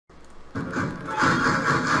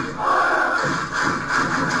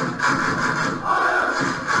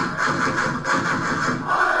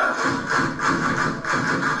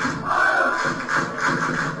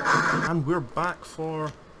we're back for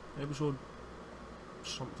episode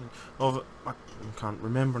something of, I can't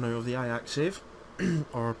remember now, of the Ajax save,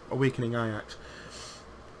 or Awakening Ajax.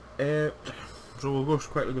 So we'll go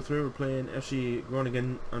quickly go through. We're playing FC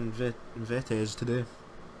Groningen and Vitesse today.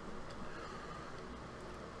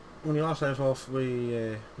 When we last left off,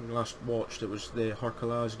 we last watched, it was the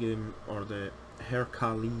Hercules game, or the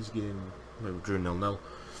Hercules game. We drew 0-0.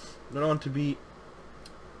 They're on to beat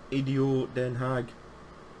ADO Den Haag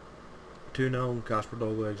 2-0. Casper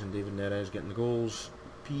Dolbergs and David Neres getting the goals.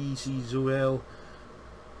 PC Zoel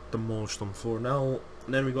demolished them 4-0.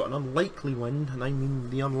 And then we got an unlikely win, and I mean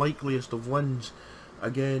the unlikeliest of wins,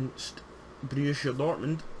 against Borussia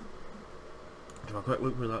Dortmund. Have a quick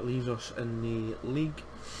look where that leaves us in the league.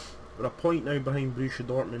 We're a point now behind Borussia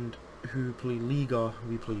Dortmund, who play Liga,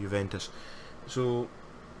 we play Juventus. So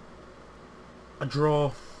a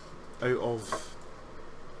draw out of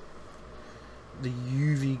the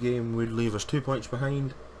UV game would leave us 2 points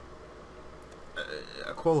behind.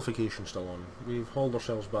 A qualification still on. We've hauled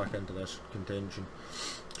ourselves back into this contention.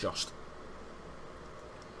 Just.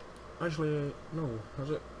 Actually, no. Is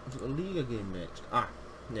it the Liga game next? Ah,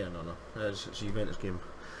 yeah, no. It's a Juventus game.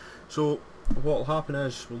 So what will happen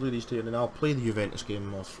is we'll do these two, and then I'll play the Juventus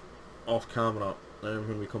game off camera. And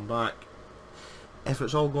when we come back, if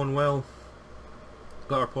it's all going well,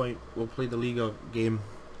 got our point, we'll play the Liga game.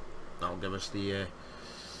 That'll give us the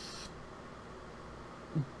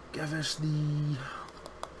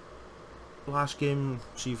last game,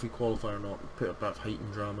 see if we qualify or not, put a bit of height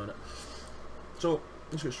and drama in it. So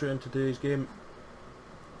let's get straight into today's game.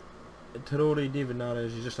 Terori, David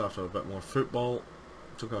Neres, he's just after a bit more football.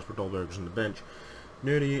 So Casper Dolberg is on the bench.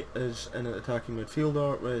 Nuri is in an attacking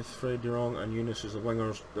midfielder with Fred de Jong and Yunus as the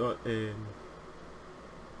wingers.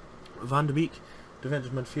 Van de Beek,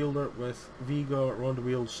 defensive midfielder with Viga,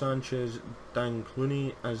 Rondewiel, Sanchez, Dan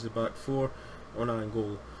Clooney as the back four. Ona and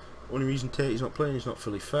goal. Only reason Tetty's not playing, he's not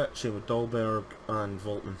fully fit. Same with Dolberg and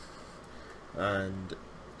Voltman and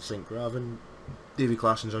St. Graven. Davy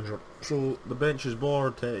Klassen's injured. So the bench is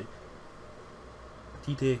Bor, Tetty,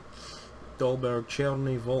 Tite, Dolberg,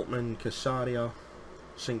 Cherny, Voltman, Casaria,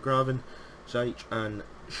 St. Graven, Zaych and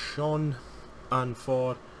Sean. And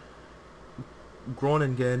for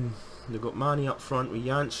Groningen, they've got Manny up front with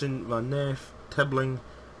Janssen, Van Neff, Tibbling,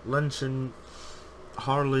 Linson,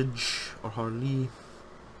 Harlage or Harley,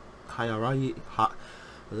 Hayarij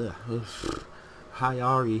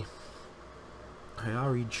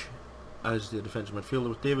as the defensive midfielder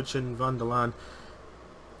with Davidson, Van der Laan,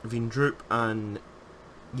 Vindrup and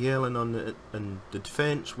Yellen in the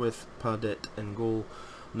defence with Padet in goal.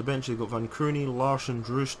 On the bench they've got Van Kroene, Larsen,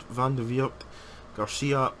 Droost, Van de Weert,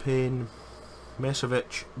 Garcia, Payne,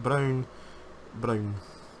 Mesovic, Brown,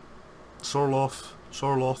 Sorloth,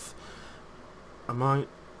 Ama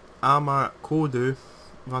Kodu,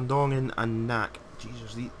 Van Dongen and Knack.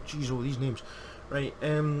 Jesus, these names. Right,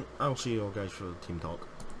 I'll see you all guys for the team talk.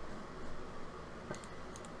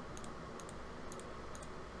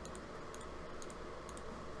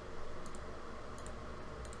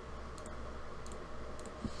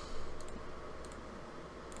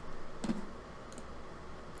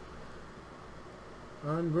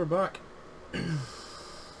 And we're back.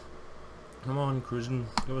 Come on, cruising.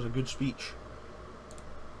 Give us a good speech.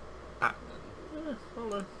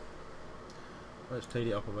 Hold. Let's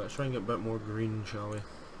tidy it up a bit. Let's try and get a bit more green, shall we?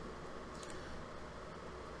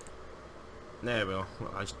 There we go.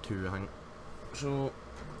 Well, that's two, I think. So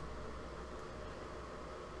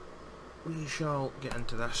we shall get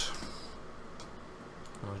into this.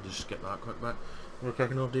 I'll just skip that quick bit. We're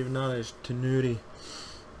kicking off David Neres, Tenuri,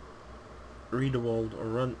 Riedewald or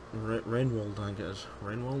Renwald, I think it is.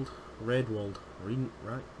 Redwald.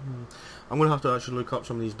 Right. I'm going to have to actually look up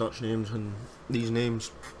some of these Dutch names and these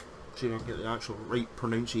names, see if I can get the actual right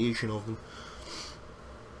pronunciation of them.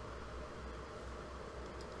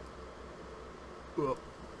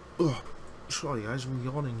 Sorry guys, I'm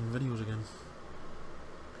yawning in videos again.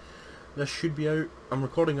 This should be out. I'm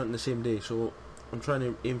recording it on the same day, so I'm trying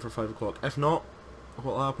to aim for 5 o'clock. If not,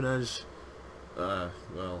 what will happen is,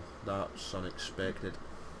 well, that's unexpected.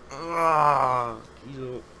 I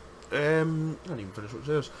didn't even finish what it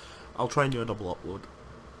says. I'll try and do a double upload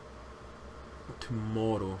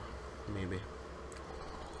tomorrow, maybe.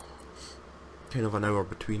 Kind of an hour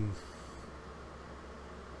between.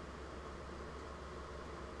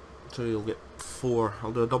 So you'll get 4.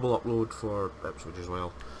 I'll do a double upload for Ipswich as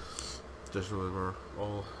well. Just so we're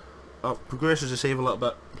all up. Progresses the save a little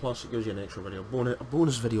bit, plus it gives you an extra video. A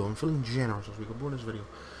bonus video. I'm feeling generous this week. A bonus video.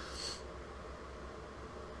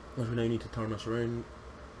 As we now need to turn this around.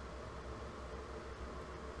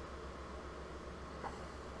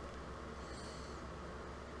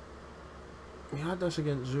 We had this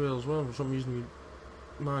against Zue as well. For some reason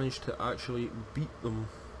we managed to actually beat them.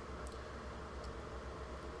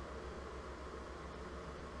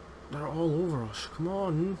 They're all over us. Come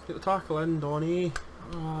on, get the tackle in, Donny.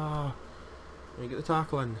 Ah, right, get the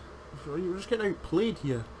tackle in. We're just getting outplayed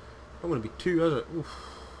here. Not going to be two, is it? Oof,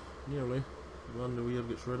 nearly. Van de Weer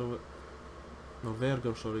gets rid of it. No,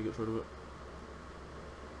 Verger, sorry, gets rid of it.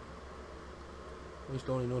 At least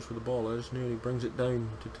Donny knows where the ball is. Now he brings it down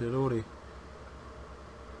to Terori.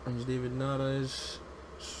 And David Nares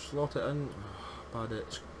slot it in. Oh, bad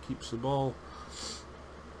it keeps the ball.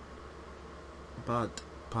 Pad.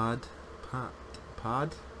 Yeah,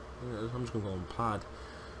 I'm just going to call him Pad.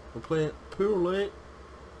 We're playing it poorly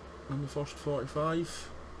in the first 45.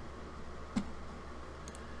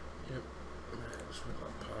 Yep, that's with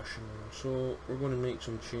that passion. So we're going to make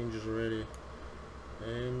some changes already.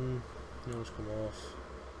 Those come off,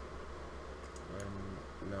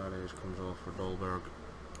 and Nares comes off for Dolberg.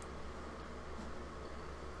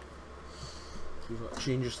 See if that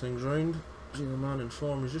changes things round. See, the man in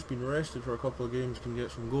form has just been rested for a couple of games, can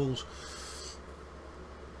get some goals.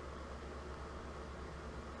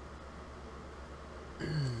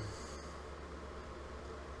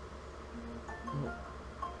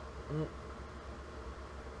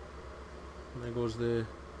 There goes the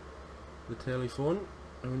telephone.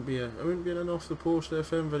 It wouldn't be an off the post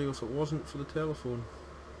FM video if it wasn't for the telephone.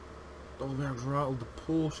 Dolberg's rattled the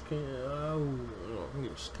post. I think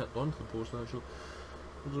it was tipped onto the post actually.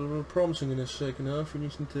 It was promising in this second half. We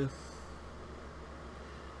need to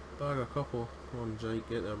bag a couple. Come on, Zayt,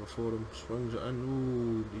 get there before him. Swings it in.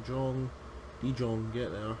 Ooh, De Jong,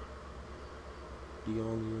 get there. De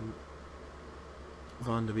Jong and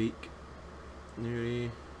Van de Beek.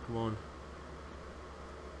 Neary, come on.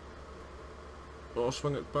 Oh,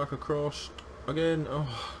 swing it back across again.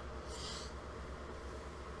 Oh.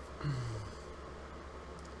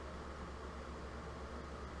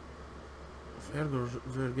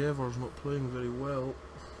 Vergever's not playing very well.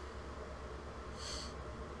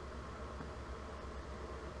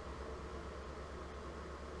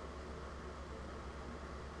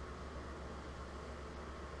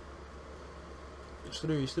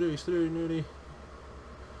 He's through, nearly.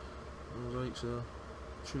 Right, so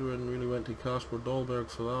should have really went to Kasper Dolberg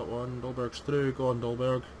for that one. Dolberg's through, go on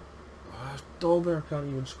Dolberg. Dolberg can't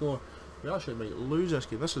even score. We actually might lose this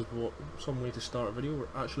game. This is some way to start a video. We're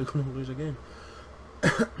actually going to lose a game.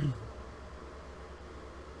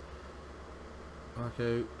 Back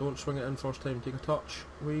out. Don't swing it in first time. Take a touch.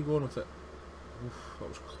 Where are you going with it? Oof, that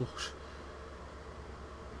was close.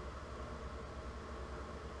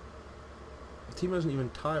 The team isn't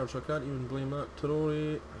even tired, so I can't even blame that.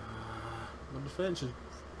 Terori. The defence is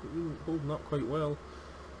holding up quite well.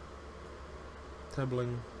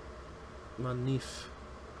 Tibbling. Manif.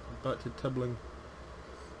 Back to Tibbling.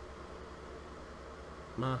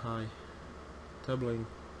 Mahai. Tibbling.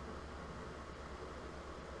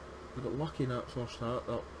 We got lucky in that first half,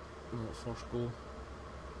 that first goal.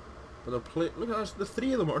 But they're look at us, the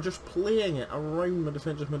three of them are just playing it around the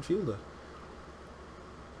defensive midfielder.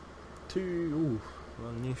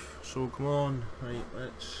 Manif. So come on, right,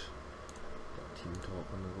 let's get team talk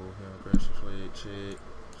on the go here aggressively. Let's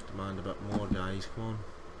demand a bit more, guys, come on.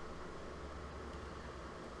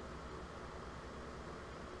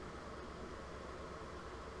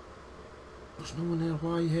 There's no one there,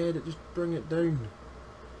 why head it, just bring it down.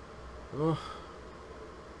 Oh.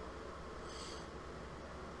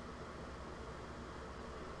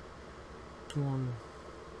 Come on.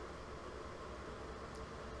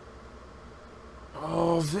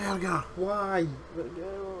 Oh, Verger, why?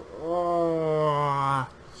 Oh.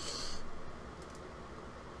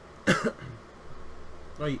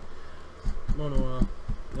 Right. No,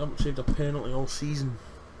 we haven't saved a penalty all season.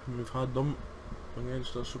 And we've had them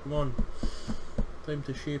against us, so come on. Time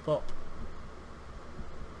to shape up.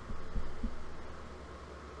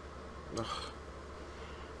 Ugh.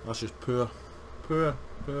 That's just poor. Poor.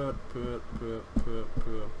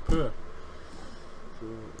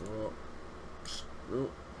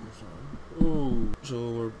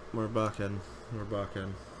 So we're back in.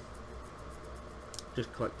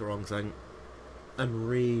 Just clicked the wrong thing. And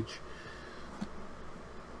rage.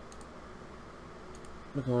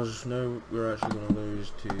 Because now we're actually going to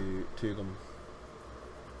lose to them.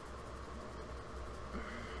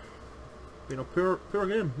 Been a poor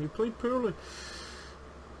game. We played poorly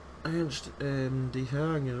against De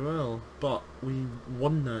Haag as well, but we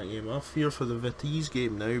won that game. I fear for the Vitesse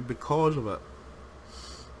game now because of it.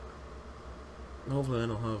 Hopefully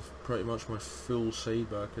then I'll have pretty much my full side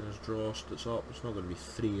back in his Drost. It's up. It's not going to be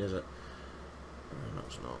 3, is it? No,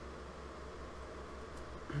 it's not.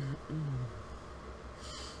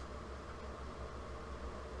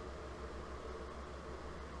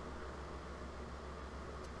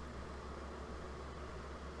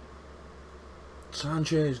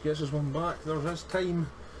 Sanchez gets his one back. There's his time.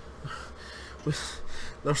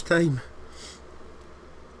 There's time.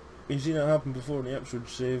 You've seen it happen before in the Ipswich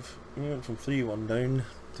save. He went from 3-1 down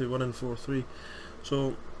to winning 4-3.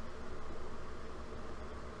 So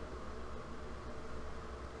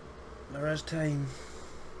there is time.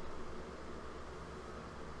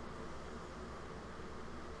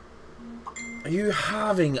 Are you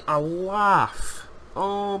having a laugh?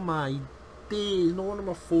 Oh my days, no wonder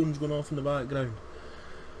my phone's going off in the background.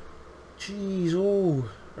 Jeez, oh.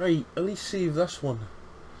 Right, at least save this one.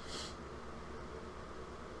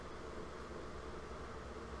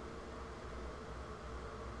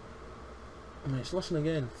 Let's listen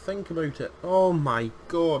again. Think about it. Oh my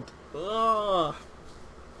god. Ah.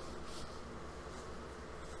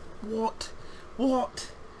 What?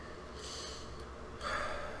 What?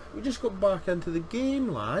 We just got back into the game,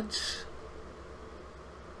 lads.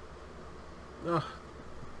 Ah.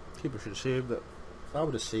 Keeper should have saved it. I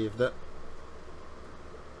would have saved it.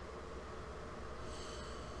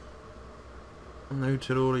 And now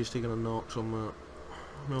Terori's taking a knock on that.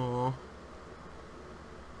 No.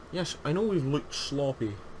 Yes, I know we've looked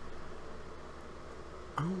sloppy.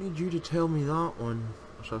 I don't need you to tell me that one,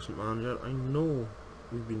 assistant manager. I know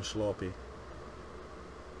we've been sloppy.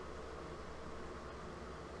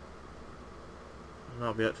 And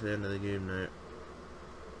that'll be it to the end of the game now.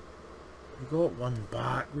 We got one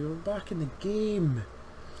back. We were back in the game.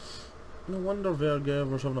 No wonder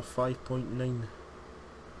Vergever's having a 5.9.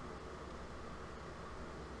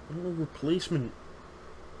 No replacement.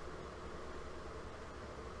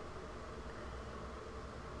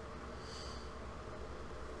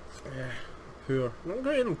 Yeah, poor. Not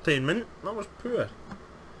great entertainment, that was poor.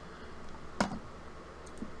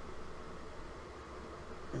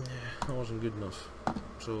 Yeah, that wasn't good enough.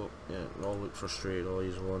 So, yeah, we all look frustrated, all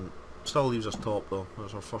he's won. Still leaves us top though,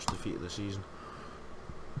 that's our first defeat of the season.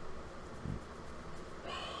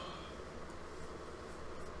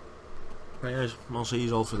 Right guys, I'll see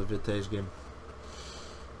you all for the Vitesse game.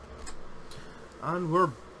 And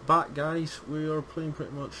we're back guys, we are playing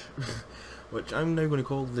pretty much which I'm now going to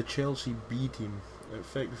call the Chelsea B team. It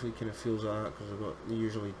effectively kind of feels like that because they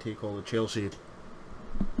usually take all the Chelsea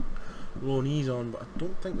loanees on, but I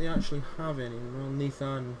don't think they actually have any. Well,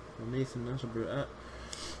 Nathan, that's about it.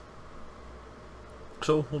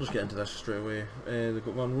 So we'll just get into this straight away. They've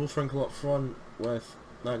got Van Rooswinkel up front with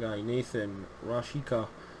that guy Nathan, Rashika,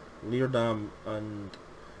 Leerdam and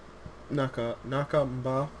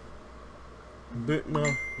Nakamba.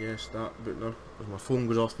 Butner, yes, that Butner, as my phone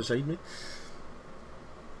goes off beside me.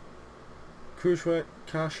 Kruiswijk,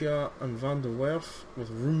 Kasia and Van der Werf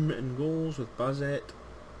with room in goals with Bazet,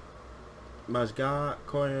 Mazga,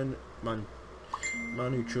 Koyan,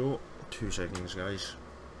 Manu Cho. 2 seconds guys.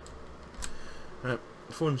 Right,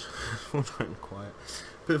 phone's getting quiet.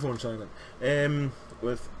 Put the phone silent.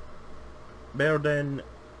 With Berden,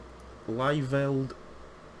 Leiveld,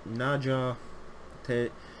 Naja,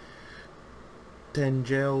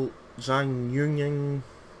 Tengel, Zhang Yungying,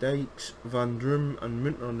 Dykes, Van Droom and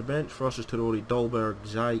Muntner on the bench. For us is Terori, Dahlberg,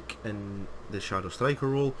 Zijk in the shadow striker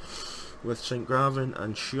role, with St. Graven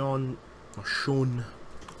and Sean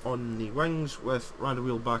on the wings, with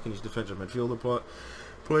Randeweel back in his defensive midfielder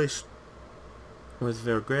place, with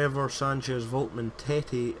Vergever, Sanchez, Voltman,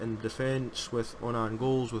 Tete in defence, with Onan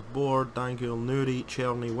goals, with Boer, Dankel, Nuri,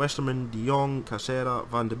 Cherny, Westerman, De Jong, Casera,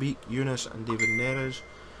 Van de Beek, Eunice and David Neres.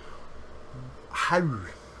 How?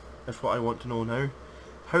 That's what I want to know now.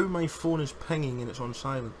 How my phone is pinging and it's on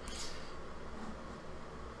silent.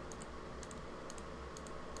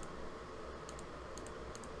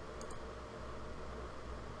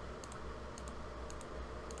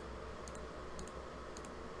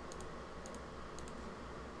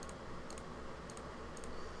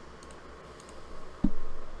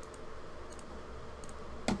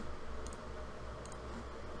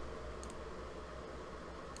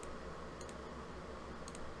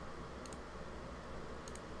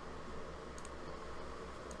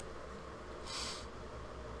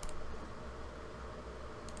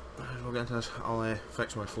 We'll get into this. I'll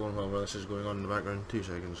fix my phone while this is going on in the background. 2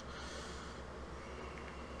 seconds.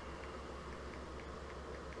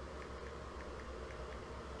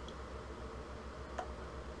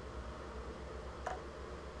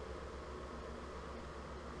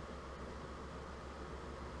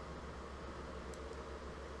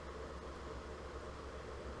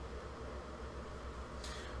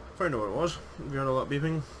 Found out what it was. We heard all that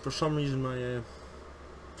beeping. For some reason my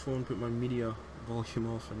phone put my media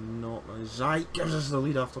volume off and not my Zike gives us the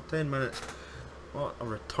lead after 10 minutes. What a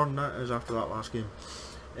return that is after that last game.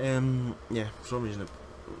 Yeah, for some reason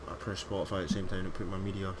I pressed Spotify at the same time and it put my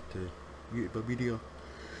media to YouTube media.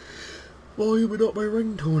 Volume not my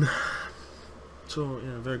ringtone. So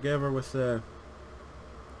yeah, Vergever with the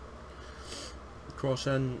cross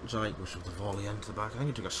in, Zayt goes with the volley into the back. I think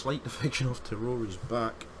he took a slight deflection off to Rory's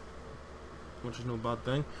back, which is no bad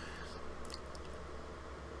thing.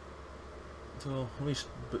 So at least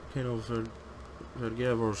kind of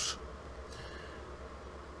Vergever's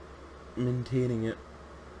maintaining it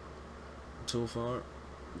so far,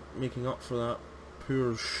 making up for that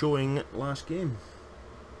poor showing last game.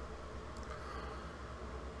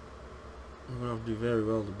 I'm going to have to do very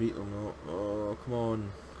well to beat them though. Oh,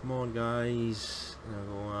 come on guys. There we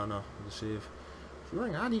go, Anna with the save. She's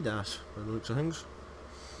wearing Adidas by the looks of things.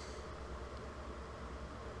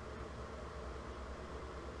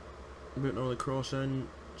 Booting all the cross in,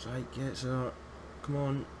 Zayt gets there. Come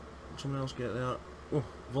on, someone else get there. Oh,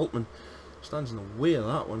 Voltman stands in the way of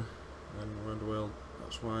that one. And Randwell,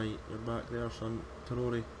 that's why you're back there, son.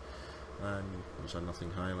 Tarori. And it's a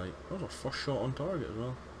nothing highlight. That was our first shot on target as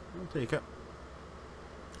well. I'll take it.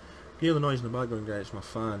 Hear the noise in the background, guys. It's my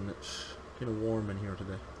fan. It's kind of warm in here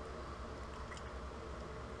today.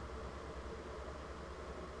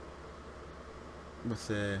 With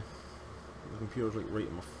the computer's like right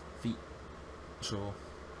at my feet. So,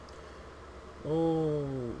 oh,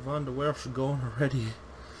 Van der Werf's gone already.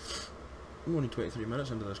 I'm only 23 minutes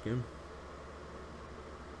into this game.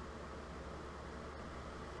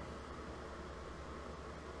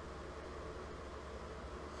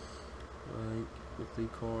 Right, with the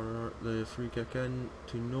corner, the free kick in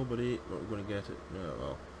to nobody, but we're going to get it. Yeah,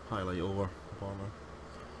 well, highlight over, Palmer.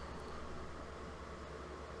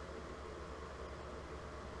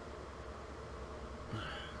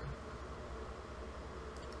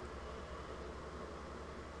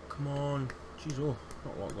 Come on, jeez, oh,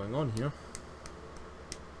 not a lot going on here.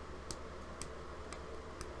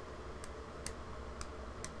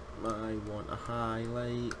 I want a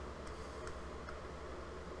highlight.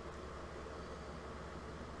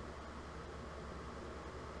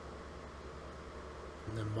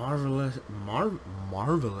 The marvelous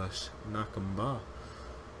Nakamba.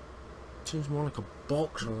 Seems more like a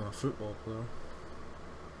boxer than a football player.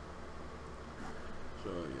 So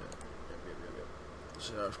yeah.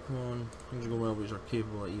 Serve, come on. Things are going well, but are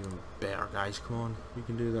capable of even better, guys. Come on, we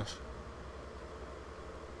can do this.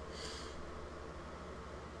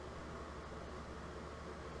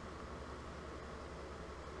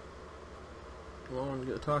 Come on,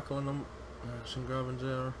 get a tackle on them. Some Graven's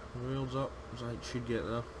there. Wheels up. Zayt should get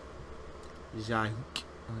there. Zayt. I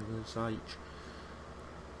think it's Zayt.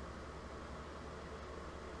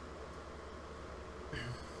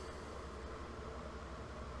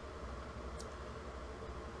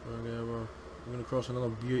 Whatever. I'm going to cross another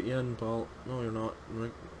beauty in, pal. No, you're not.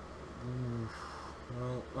 Right.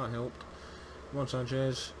 Well, that helped. Come on,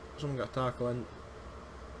 Sanchez. Someone got a tackle in.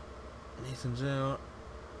 Nathan's there.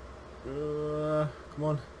 Come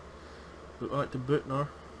on. Put back to Butner.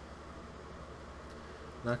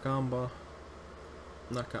 Nakamba.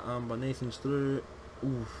 Nathan's through.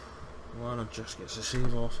 Oof. Lana just gets the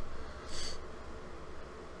save off.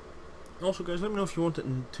 Also, guys, let me know if you want it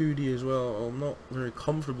in 2D as well. I'm not very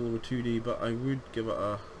comfortable with 2D, but I would give it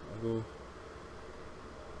a go.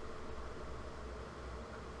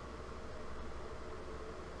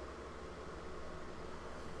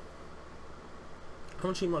 I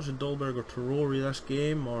haven't seen much of Dolberg or Tarori this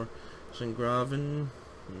game, or St. Graven.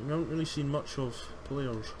 I haven't really seen much of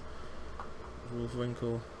players.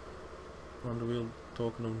 Wolfwinkel, Vanderweel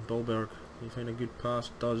talking on Dolberg. You find a good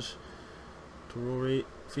pass, does. Tarori,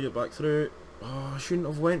 feed it back through. Oh, I shouldn't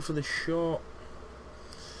have went for the shot.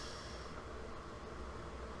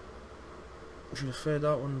 Should have fed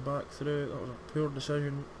that one back through. That was a poor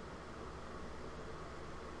decision.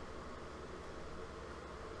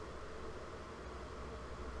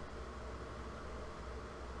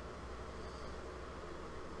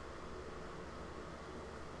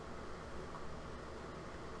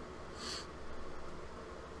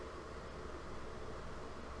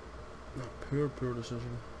 Poor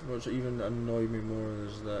decision. What's even annoyed me more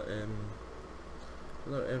is that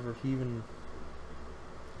without ever even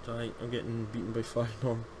I'm getting beaten by 5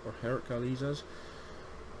 or Hert Khalees is,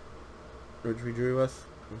 which we drew with,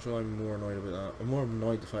 and so I'm more annoyed about that. I'm more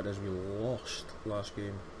annoyed the fact is we lost last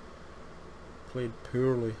game. Played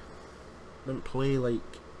poorly. Didn't play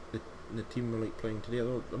like the team we're like playing today. I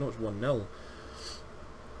know it's 1-0,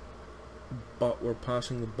 but we're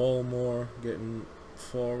passing the ball more, getting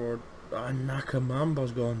forward.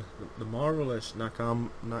 Nakamamba's gone. The marvellous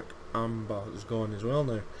Nakamba is gone as well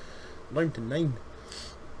now. Down to 9.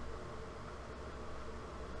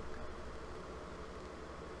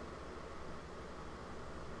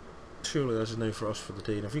 surely this is now for us for the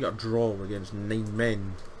taking. If we got a draw against 9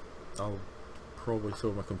 men, I'll probably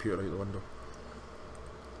throw my computer out the window.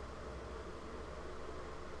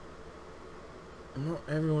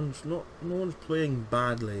 No one's playing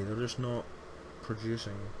badly, they're just not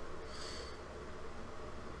producing.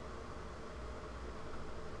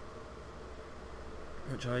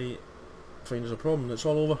 Which I find is a problem. It's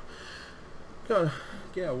all over. Gotta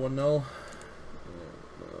get a 1-0.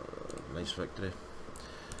 Nice victory.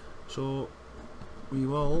 So we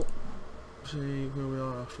will see where we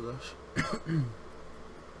are after this.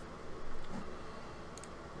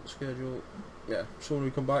 Schedule. Yeah, so when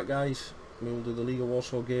we come back, guys, we'll do the League of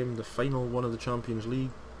Warsaw game, the final one of the Champions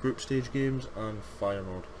League group stage games, and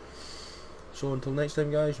Feyenoord. So until next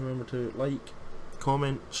time, guys, remember to like,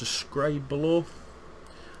 comment, subscribe below.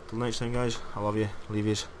 Until next time, guys, I love you, leave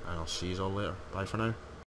yous, and I'll see you all later. Bye for now.